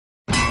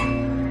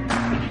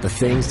The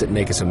things that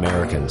make us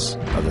Americans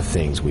are the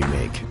things we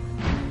make.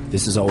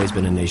 This has always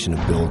been a nation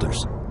of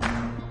builders,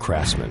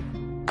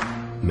 craftsmen,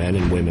 men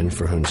and women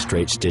for whom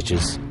straight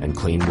stitches and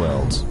clean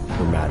welds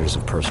were matters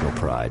of personal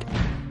pride.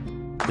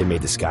 They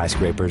made the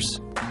skyscrapers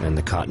and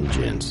the cotton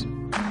gins,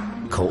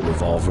 Colt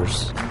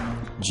revolvers,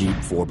 Jeep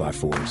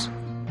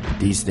 4x4s.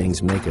 These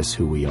things make us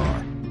who we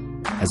are.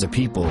 As a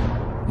people,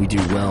 we do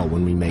well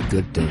when we make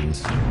good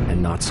things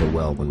and not so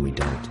well when we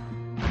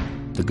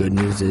don't. The good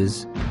news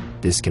is,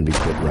 this can be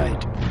put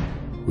right.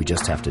 We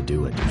just have to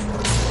do it.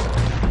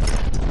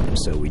 And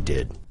so we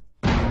did.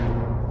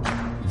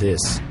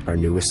 This, our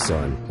newest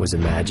son, was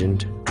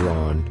imagined,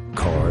 drawn,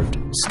 carved,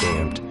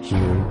 stamped,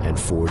 hewn, and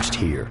forged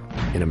here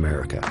in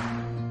America.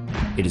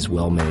 It is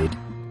well made,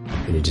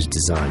 and it is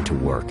designed to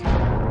work.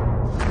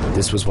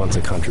 This was once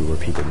a country where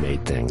people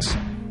made things,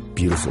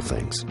 beautiful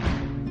things.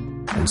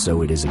 And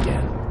so it is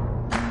again.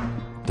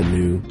 The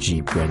new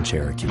Jeep Grand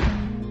Cherokee.